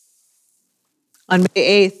On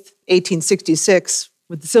May 8th, 1866,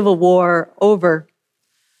 with the Civil War over,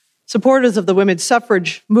 supporters of the women's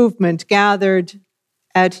suffrage movement gathered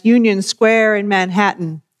at Union Square in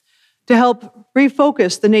Manhattan to help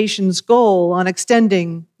refocus the nation's goal on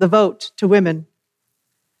extending the vote to women.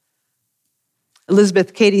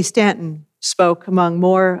 Elizabeth Cady Stanton spoke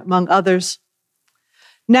among others.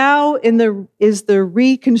 Now in the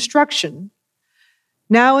Reconstruction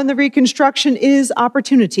is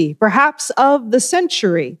opportunity, perhaps of the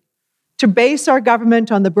century, to base our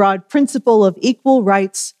government on the broad principle of equal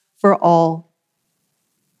rights for all.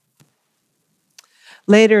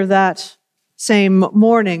 Later that same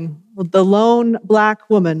morning, the lone Black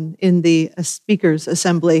woman in the Speakers'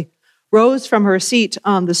 Assembly rose from her seat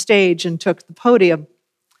on the stage and took the podium.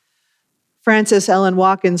 Frances Ellen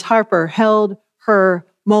Watkins Harper held her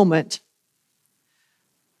moment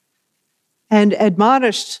and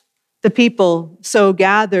admonished the people so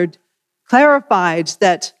gathered, clarified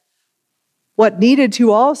that what needed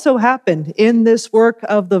to also happen in this work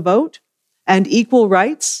of the vote and equal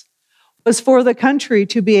rights was for the country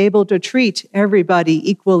to be able to treat everybody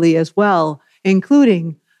equally as well,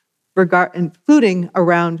 including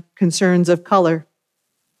around concerns of color.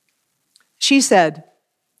 She said,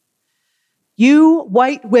 "You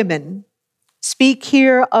white women speak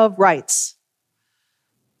here of rights.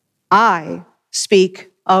 I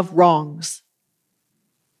speak of wrongs."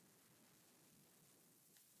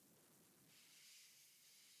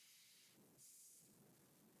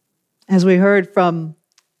 As we heard from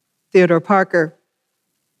Theodore Parker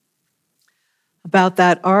about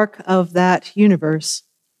that arc of that universe,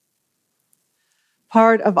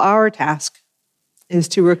 part of our task is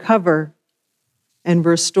to recover and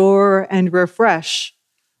restore and refresh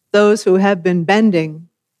those who have been bending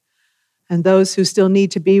and those who still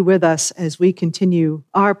need to be with us as we continue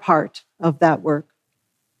our part of that work.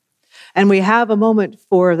 And we have a moment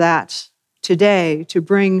for that today to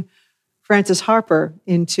bring Frances Harper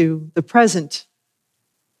into the present,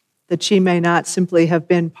 that she may not simply have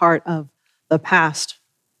been part of the past.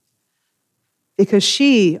 Because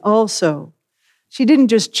she didn't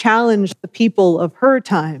just challenge the people of her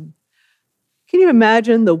time. Can you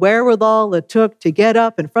imagine the wherewithal it took to get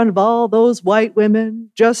up in front of all those white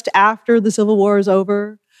women just after the Civil War is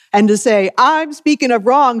over and to say, "I'm speaking of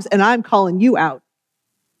wrongs and I'm calling you out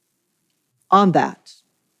on that"?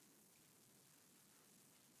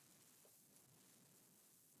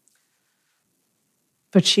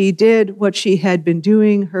 But she did what she had been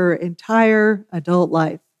doing her entire adult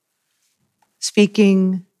life,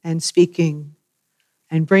 speaking and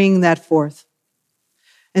bringing that forth.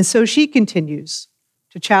 And so she continues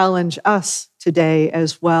to challenge us today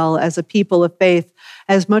as well as a people of faith,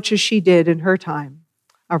 as much as she did in her time,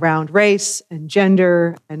 around race and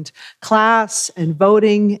gender and class and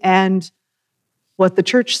voting and what the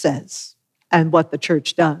church says and what the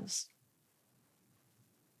church does.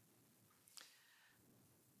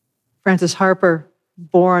 Frances Harper,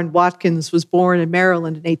 Watkins, was born in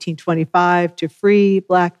Maryland in 1825 to free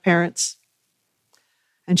Black parents.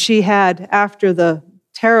 And she had, after the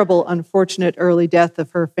terrible, unfortunate early death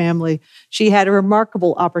of her family, she had a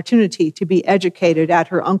remarkable opportunity to be educated at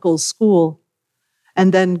her uncle's school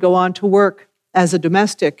and then go on to work as a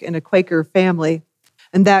domestic in a Quaker family.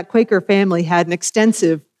 And that Quaker family had an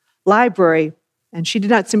extensive library, and she did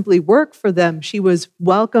not simply work for them. She was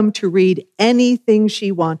welcome to read anything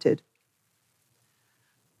she wanted.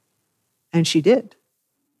 And she did.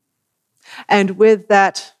 And with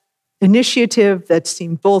that initiative that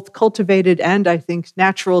seemed both cultivated and, I think,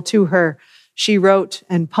 natural to her, she wrote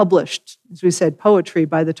and published, as we said, poetry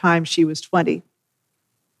by the time she was 20.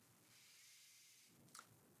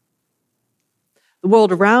 The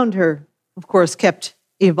world around her, of course, kept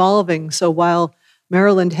evolving. So while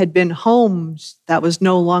Maryland had been home, that was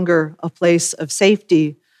no longer a place of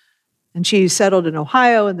safety. And she settled in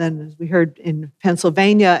Ohio, and then, as we heard, in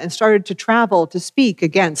Pennsylvania, and started to travel to speak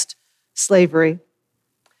against slavery.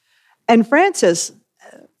 And Frances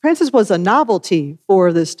was a novelty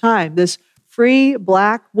for this time, this free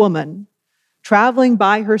Black woman traveling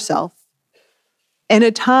by herself in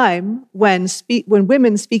a time when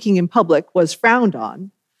women speaking in public was frowned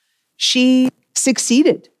on. She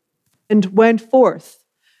succeeded and went forth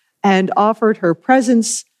and offered her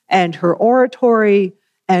presence and her oratory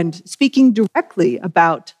and speaking directly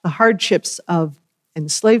about the hardships of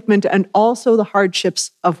enslavement and also the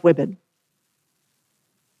hardships of women.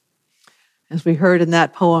 As we heard in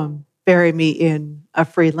that poem, "Bury Me in a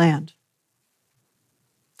Free Land."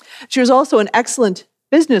 She was also an excellent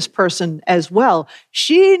business person as well.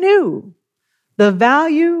 She knew the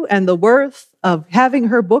value and the worth of having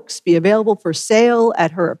her books be available for sale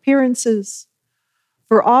at her appearances,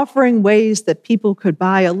 for offering ways that people could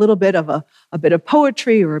buy a little bit of a bit of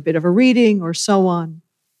poetry or a bit of a reading or so on.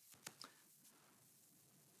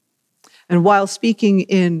 And while speaking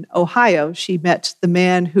in Ohio, she met the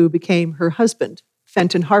man who became her husband,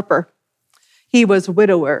 Fenton Harper. He was a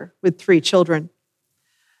widower with 3 children,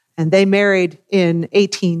 and they married in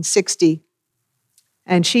 1860.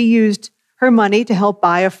 And she used her money to help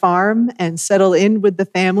buy a farm and settle in with the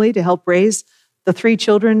family to help raise the 3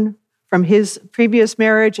 children from his previous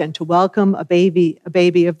marriage and to welcome a baby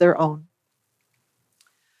of their own.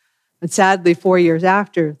 But sadly, 4 years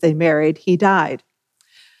after they married, he died,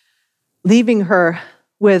 leaving her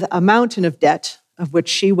with a mountain of debt of which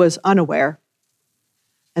she was unaware.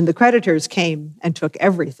 And the creditors came and took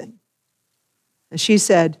everything. And she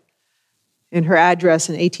said in her address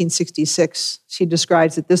in 1866, she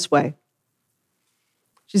describes it this way.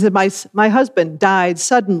 She said, my husband died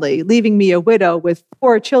suddenly, leaving me a widow with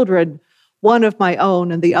 4 children, one of my own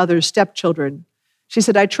and the other stepchildren. She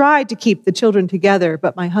said, I tried to keep the children together,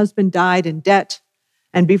 but my husband died in debt.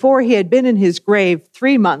 And before he had been in his grave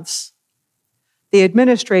 3 months, the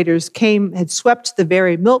administrators had swept the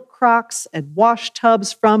very milk crocks and wash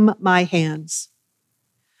tubs from my hands.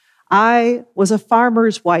 I was a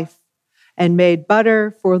farmer's wife and made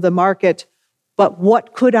butter for the market, but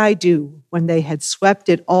what could I do when they had swept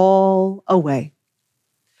it all away?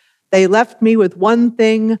 They left me with one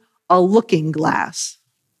thing, a looking glass.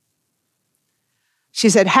 She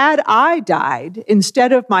said, had I died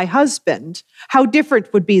instead of my husband, how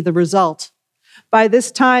different would be the result? By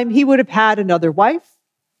this time, he would have had another wife,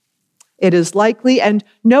 it is likely, and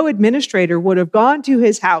no administrator would have gone to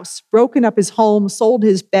his house, broken up his home, sold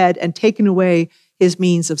his bed, and taken away his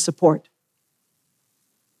means of support.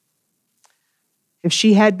 If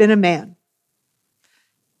she had been a man,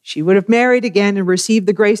 she would have married again and received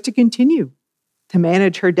the grace to continue to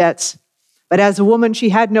manage her debts. But as a woman, she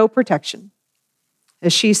had no protection.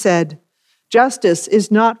 As she said, justice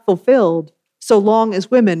is not fulfilled so long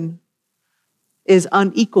as women is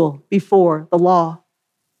unequal before the law.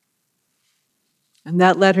 And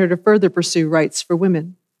that led her to further pursue rights for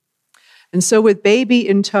women. And so with baby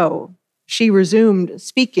in tow, she resumed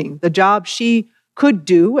speaking, the job she could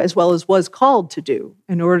do as well as was called to do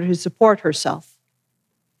in order to support herself.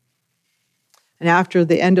 And after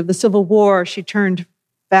the end of the Civil War, she turned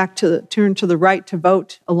to the right to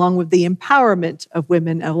vote, along with the empowerment of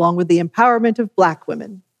women, along with the empowerment of Black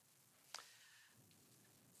women.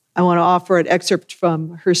 I want to offer an excerpt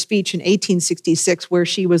from her speech in 1866, where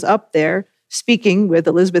she was up there speaking with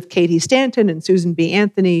Elizabeth Cady Stanton and Susan B.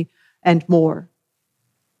 Anthony and more.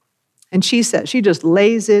 And she says, she just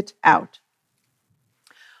lays it out.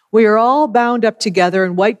 We are all bound up together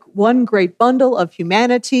in one great bundle of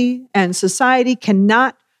humanity, and society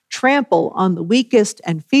cannot trample on the weakest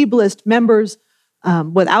and feeblest members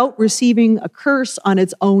without receiving a curse on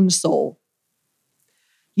its own soul.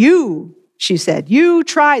 You, she said, you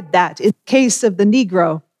tried that in the case of the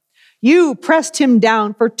Negro. You pressed him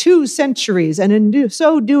down for 2 centuries, and in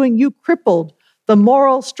so doing, you crippled the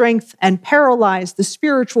moral strength and paralyzed the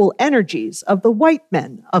spiritual energies of the white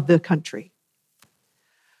men of the country.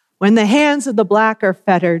 When the hands of the Black are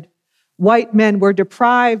fettered, white men were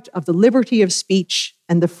deprived of the liberty of speech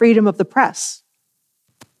and the freedom of the press.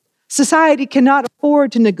 Society cannot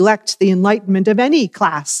afford to neglect the enlightenment of any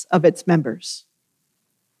class of its members.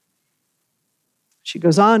 She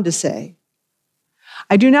goes on to say,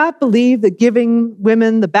 I do not believe that giving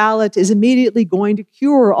women the ballot is immediately going to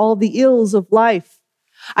cure all the ills of life.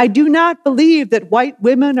 I do not believe that white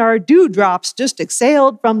women are dewdrops just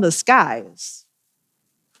exhaled from the skies.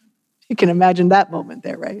 You can imagine that moment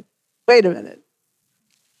there, right? Wait a minute.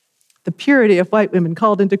 The purity of white women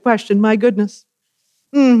called into question, my goodness.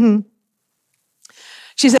 She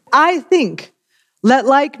said, I think that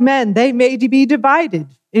like men, they may be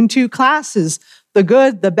divided into classes, the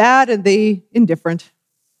good, the bad, and the indifferent.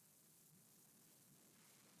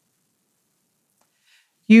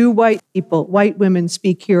 You white people, white women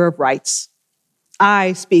speak here of rights.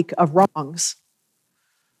 I speak of wrongs.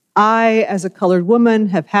 I, as a colored woman,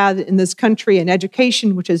 have had in this country an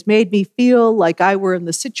education which has made me feel like I were in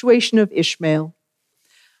the situation of Ishmael.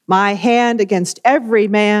 My hand against every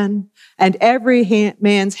man and every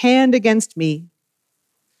man's hand against me.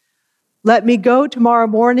 Let me go tomorrow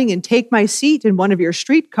morning and take my seat in one of your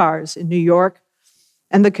streetcars in New York,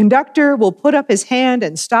 and the conductor will put up his hand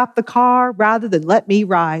and stop the car rather than let me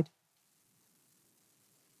ride.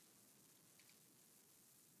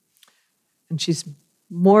 And she's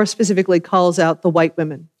more specifically calls out the white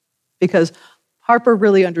women, because Harper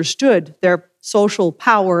really understood their social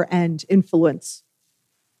power and influence.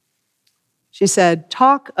 She said,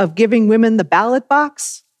 talk of giving women the ballot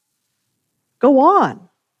box? Go on.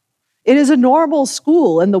 It is a normal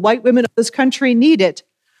school, and the white women of this country need it.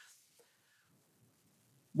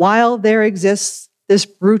 While there exists this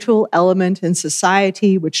brutal element in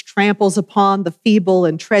society which tramples upon the feeble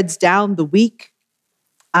and treads down the weak,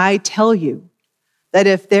 I tell you that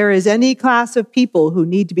if there is any class of people who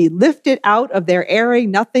need to be lifted out of their airing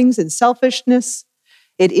nothings and selfishness,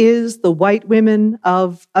 it is the white women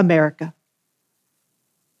of America.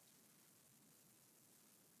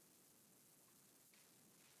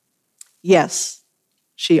 Yes,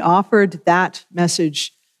 she offered that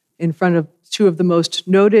message in front of two of the most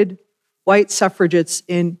noted white suffragettes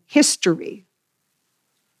in history.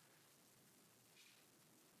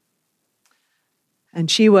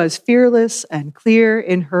 And she was fearless and clear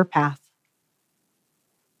in her path.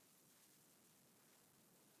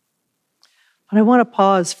 But I want to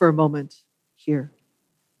pause for a moment here.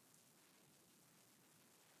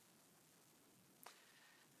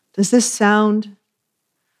 Does this sound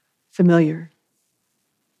familiar?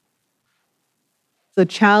 The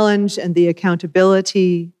challenge and the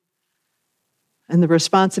accountability and the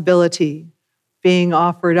responsibility being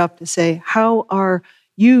offered up to say, how are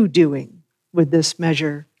you doing with this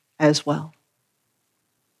measure as well?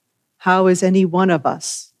 How is any one of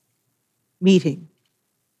us meeting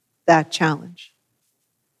that challenge?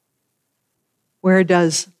 Where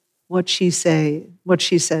does what she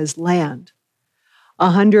says land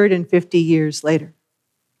 150 years later?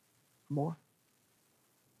 More.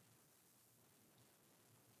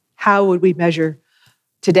 How would we measure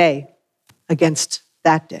today against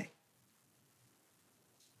that day?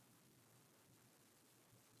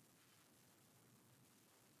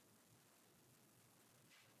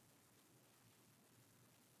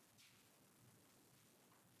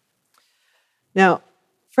 Now,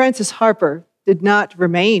 Frances Harper did not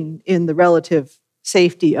remain in the relative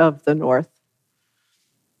safety of the North.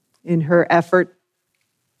 In her effort,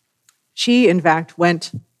 she, in fact,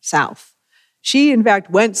 went south. She, in fact,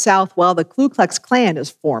 went south while the Ku Klux Klan is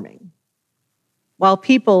forming, while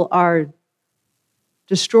people are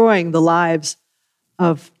destroying the lives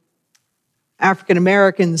of African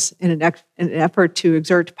Americans in an effort to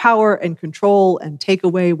exert power and control and take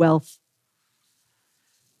away wealth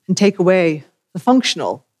and take away the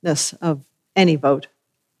functionalness of any vote,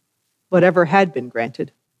 whatever had been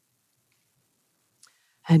granted.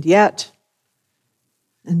 And yet,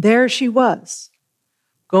 and there she was,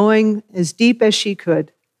 going as deep as she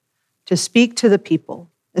could to speak to the people,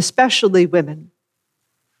 especially women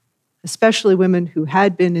who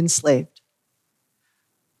had been enslaved,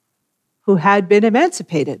 who had been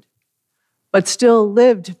emancipated, but still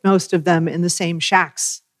lived, most of them, in the same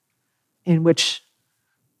shacks in which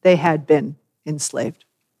they had been enslaved.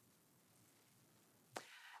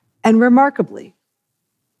 And remarkably,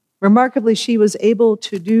 she was able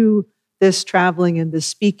to do this traveling and this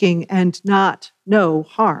speaking and not know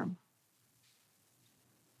harm.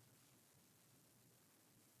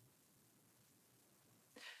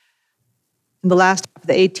 In the last half of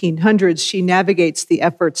the 1800s, she navigates the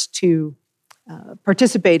efforts to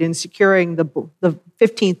participate in securing the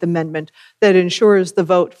 15th Amendment that ensures the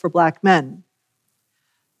vote for Black men.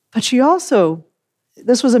 But she also,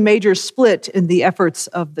 this was a major split in the efforts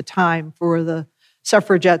of the time for the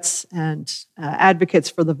suffragettes and advocates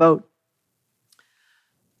for the vote.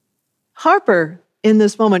 Harper, in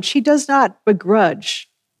this moment, she does not begrudge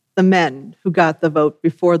the men who got the vote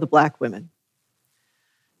before the Black women,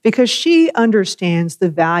 because she understands the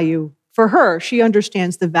value, for her, she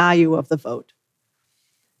understands the value of the vote.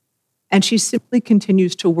 And she simply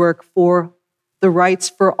continues to work for the rights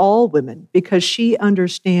for all women because she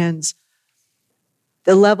understands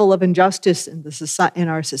the level of injustice in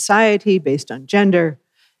our society based on gender,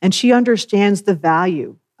 and she understands the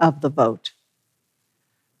value of the vote.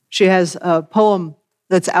 She has a poem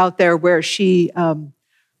that's out there where she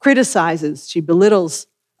criticizes, she belittles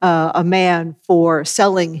a man for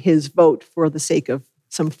selling his vote for the sake of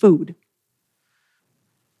some food.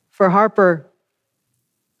 For Harper,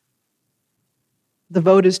 the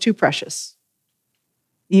vote is too precious,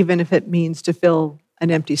 even if it means to fill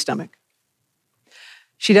an empty stomach.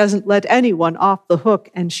 She doesn't let anyone off the hook,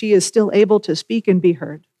 and she is still able to speak and be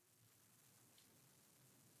heard.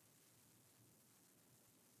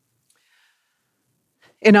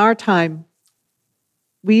 In our time,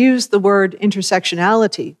 we use the word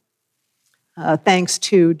intersectionality, thanks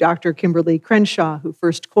to Dr. Kimberly Crenshaw, who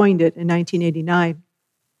first coined it in 1989.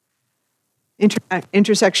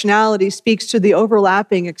 Intersectionality speaks to the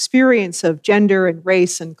overlapping experience of gender and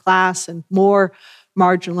race and class and more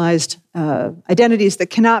marginalized identities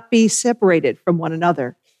that cannot be separated from one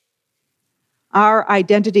another. our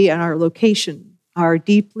identity and our location are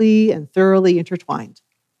deeply and thoroughly intertwined.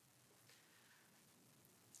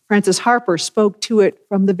 Frances Harper spoke to it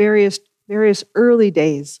from the various early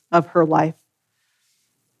days of her life.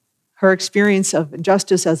 Her experience of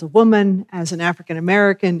injustice as a woman, as an African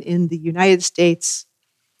American in the United States,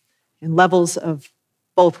 in levels of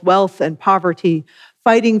both wealth and poverty,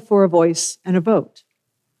 fighting for a voice and a vote.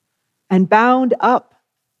 And bound up,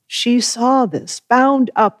 she saw this,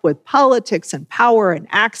 bound up with politics and power and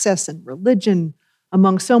access and religion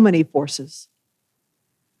among so many forces.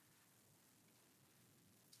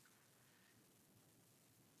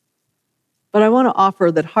 But I want to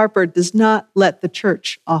offer that Harper does not let the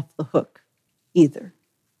church off the hook either,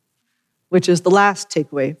 which is the last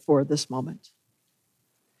takeaway for this moment.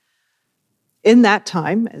 In that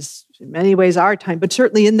time, as in many ways our time, but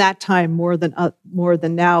certainly in that time more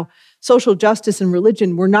than now, social justice and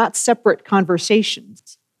religion were not separate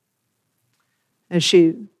conversations. As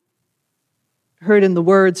she heard in the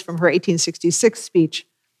words from her 1866 speech,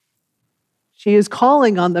 she is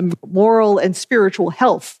calling on the moral and spiritual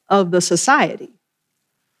health of the society.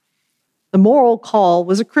 The moral call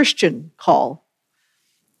was a Christian call.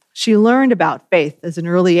 She learned about faith as an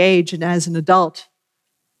early age and as an adult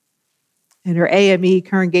in her AME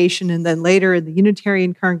congregation and then later in the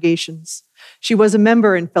Unitarian congregations. She was a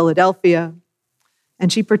member in Philadelphia,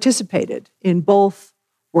 and she participated in both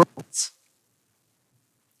worlds.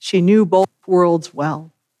 She knew both worlds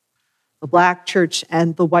well, the Black church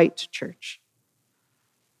and the white church.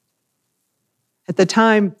 At the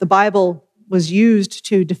time, the Bible was used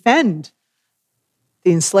to defend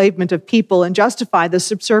the enslavement of people and justify the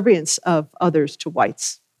subservience of others to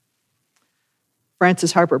whites.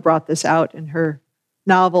 Frances Harper brought this out in her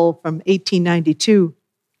novel from 1892.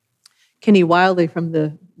 Kenny Wiley, from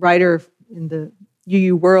the writer in the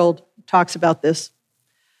UU World, talks about this,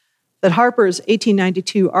 that Harper's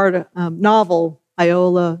 1892 novel,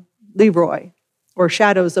 Iola Leroy, or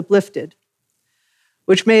Shadows Uplifted,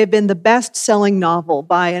 which may have been the best-selling novel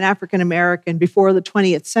by an African American before the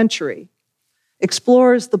 20th century,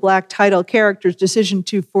 explores the Black title character's decision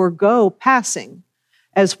to forego passing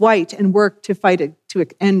as white and work to fight to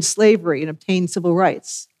end slavery and obtain civil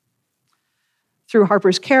rights. Through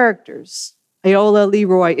Harper's characters, Iola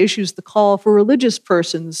Leroy issues the call for religious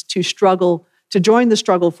persons to join the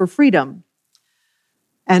struggle for freedom.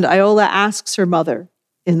 And Iola asks her mother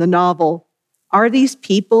in the novel, "Are these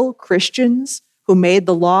people Christians who made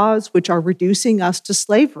the laws which are reducing us to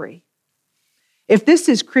slavery? If this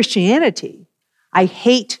is Christianity, I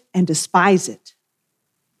hate and despise it."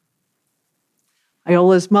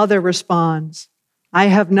 Iola's mother responds, "I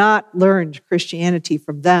have not learned Christianity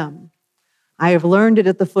from them. I have learned it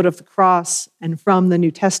at the foot of the cross and from the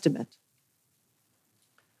New Testament."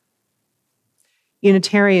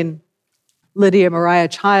 Unitarian Lydia Mariah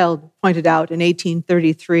Child pointed out in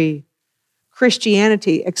 1833,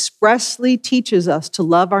 "Christianity expressly teaches us to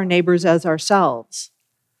love our neighbors as ourselves.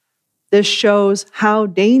 This shows how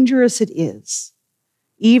dangerous it is,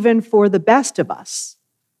 even for the best of us,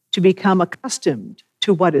 to become accustomed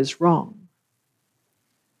to what is wrong."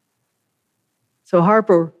 So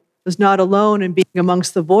Harper was not alone in being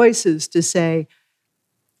amongst the voices to say,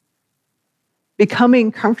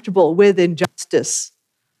 becoming comfortable with injustice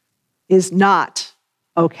is not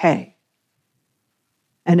okay.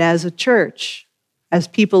 And as a church, as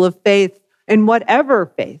people of faith, in whatever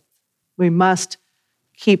faith, we must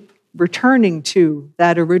keep returning to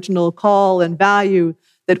that original call and value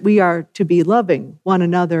that we are to be loving one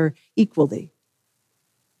another equally.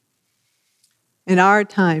 In our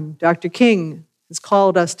time, Dr. King has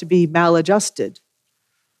called us to be maladjusted.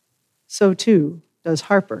 So too does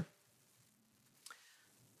Harper.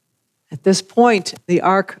 At this point, the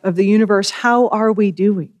arc of the universe, how are we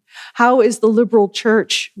doing? How is the liberal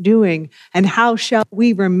church doing? And how shall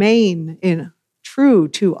we remain true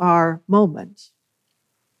to our moment?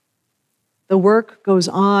 The work goes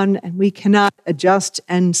on, and we cannot adjust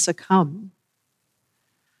and succumb.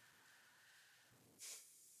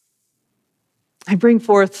 I bring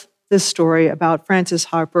forth this story about Frances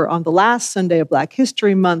Harper on the last Sunday of Black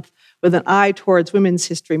History Month with an eye towards Women's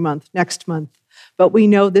History Month next month. But we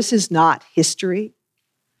know this is not history.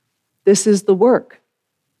 This is the work.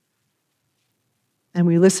 And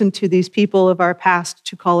we listen to these people of our past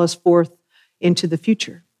to call us forth into the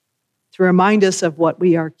future, to remind us of what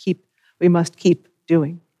we must keep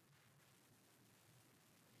doing.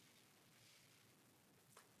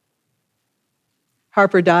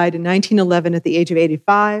 Harper died in 1911 at the age of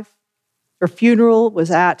 85. Her funeral was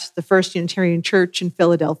at the First Unitarian Church in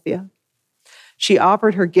Philadelphia. She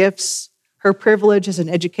offered her gifts, her privilege as an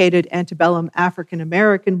educated antebellum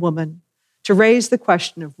African-American woman, to raise the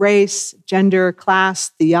question of race, gender, class,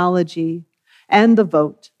 theology, and the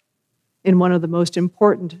vote in one of the most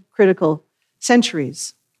important, critical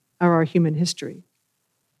centuries of our human history.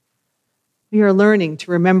 We are learning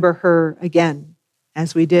to remember her again,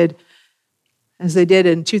 as they did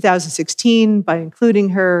in 2016 by including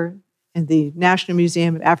her in the National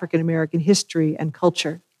Museum of African American History and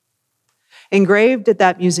Culture. Engraved at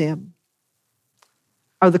that museum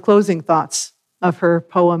are the closing thoughts of her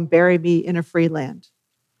poem, Bury Me in a Free Land.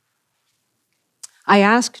 I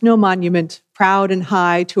ask no monument, proud and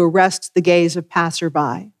high, to arrest the gaze of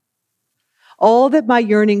passerby. All that my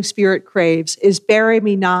yearning spirit craves is bury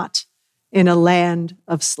me not in a land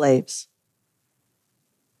of slaves.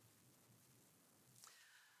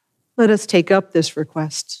 Let us take up this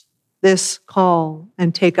request, this call,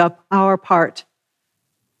 and take up our part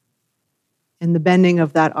in the bending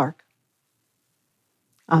of that arc.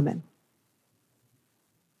 Amen.